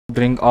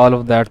bring all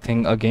of that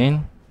thing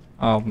again.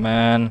 Oh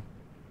man.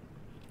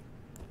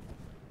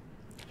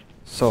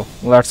 So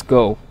let's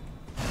go.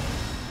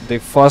 The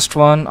first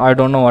one, I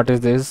don't know what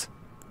is this.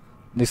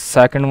 The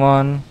second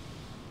one.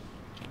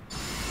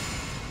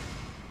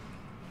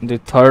 The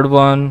third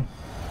one.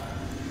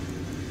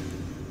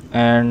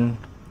 And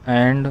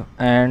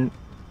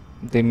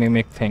the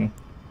mimic thing.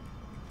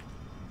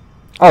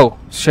 Oh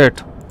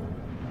shit.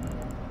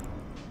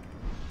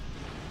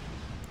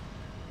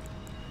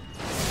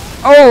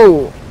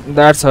 Oh,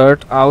 that's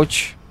hurt.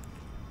 Ouch.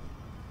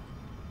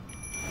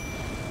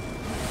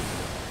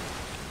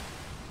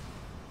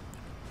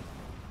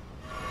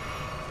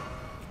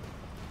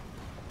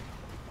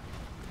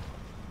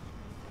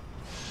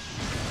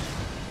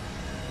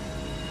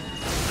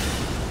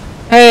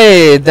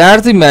 Hey,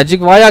 that's the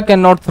magic. Why I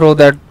cannot throw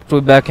that to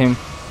back him?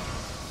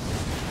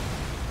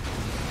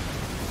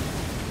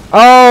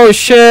 Oh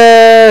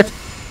shit!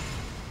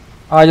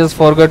 I just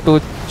forgot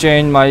to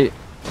change my...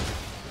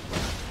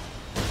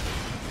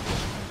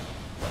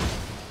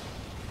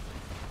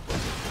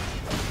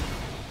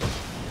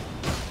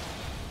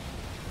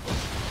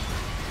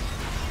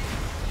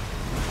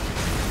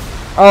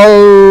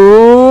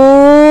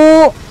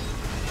 Oh!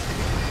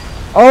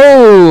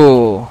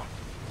 Oh!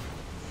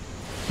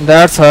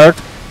 That's hurt.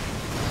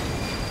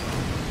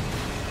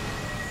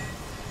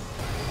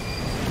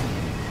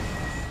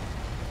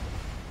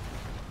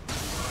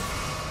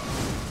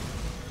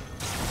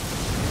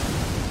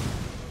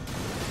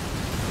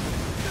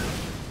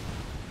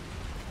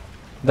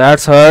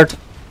 That's hurt.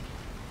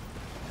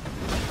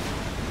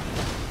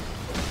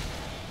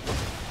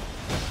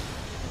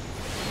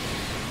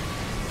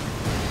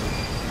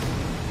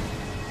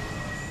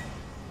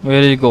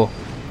 Where you go?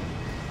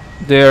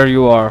 There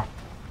you are.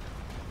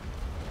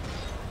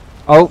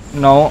 Oh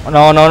no,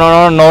 no, no,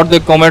 no, no, not the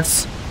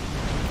comets.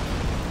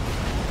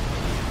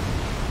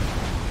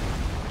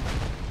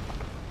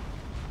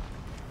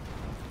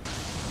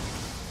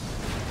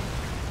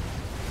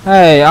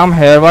 Hey, I'm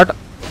here.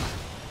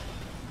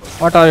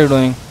 What are you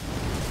doing?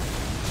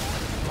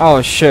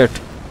 Oh shit.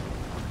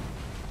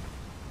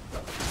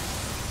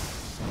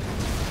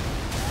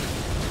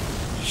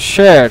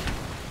 Shit.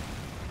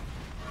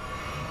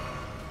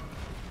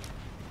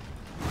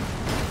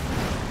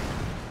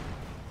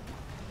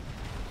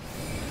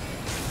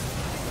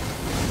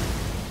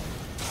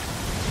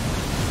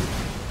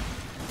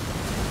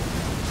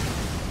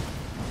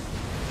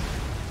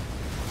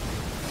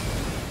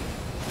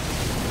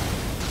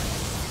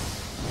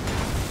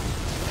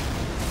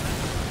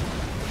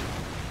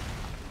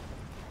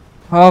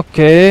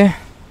 Okay.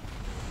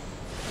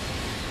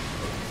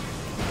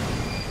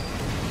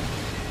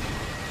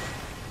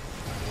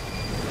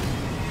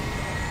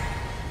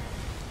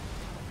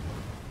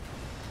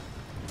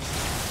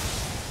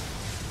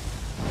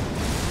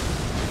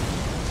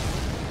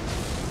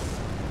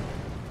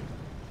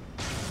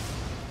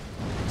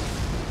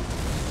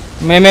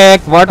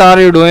 Mimic, what are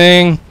you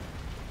doing?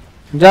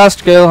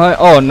 Just kill her.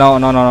 Oh no,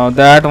 no, no, no.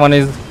 That one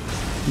is...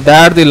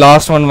 That the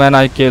last one when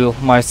I kill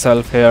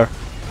myself here.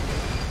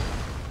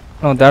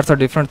 No, that's a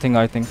different thing,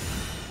 I think.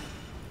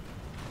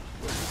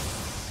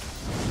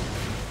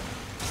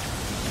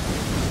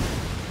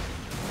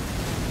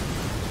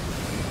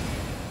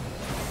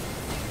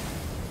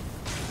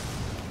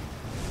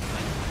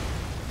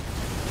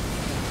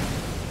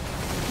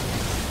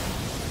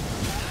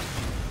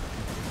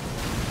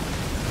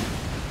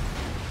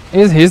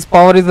 Is his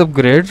power is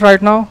upgraded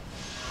right now?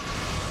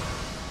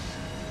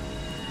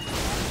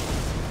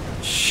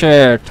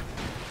 Shit.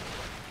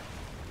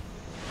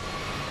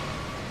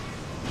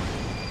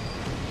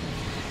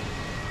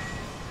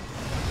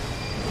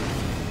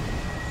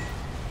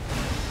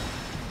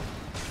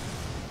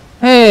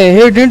 Hey,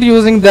 he didn't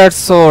using that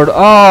sword.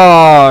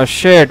 Oh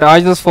shit,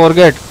 I just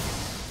forget.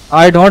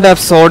 I don't have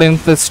sword in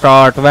the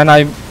start when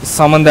I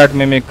summon that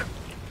mimic.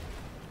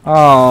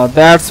 Oh,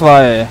 that's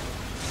why.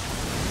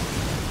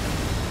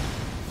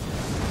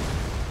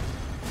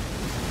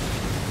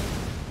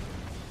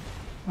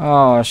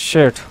 Oh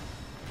shit.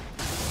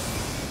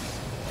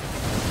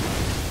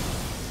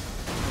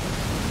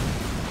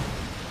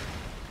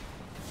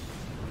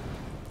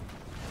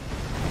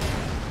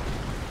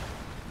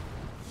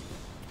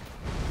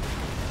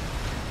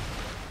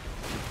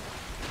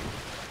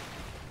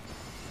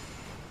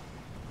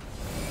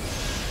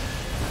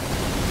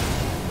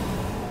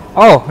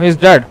 Oh, he's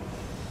dead.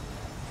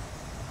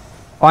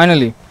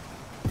 Finally.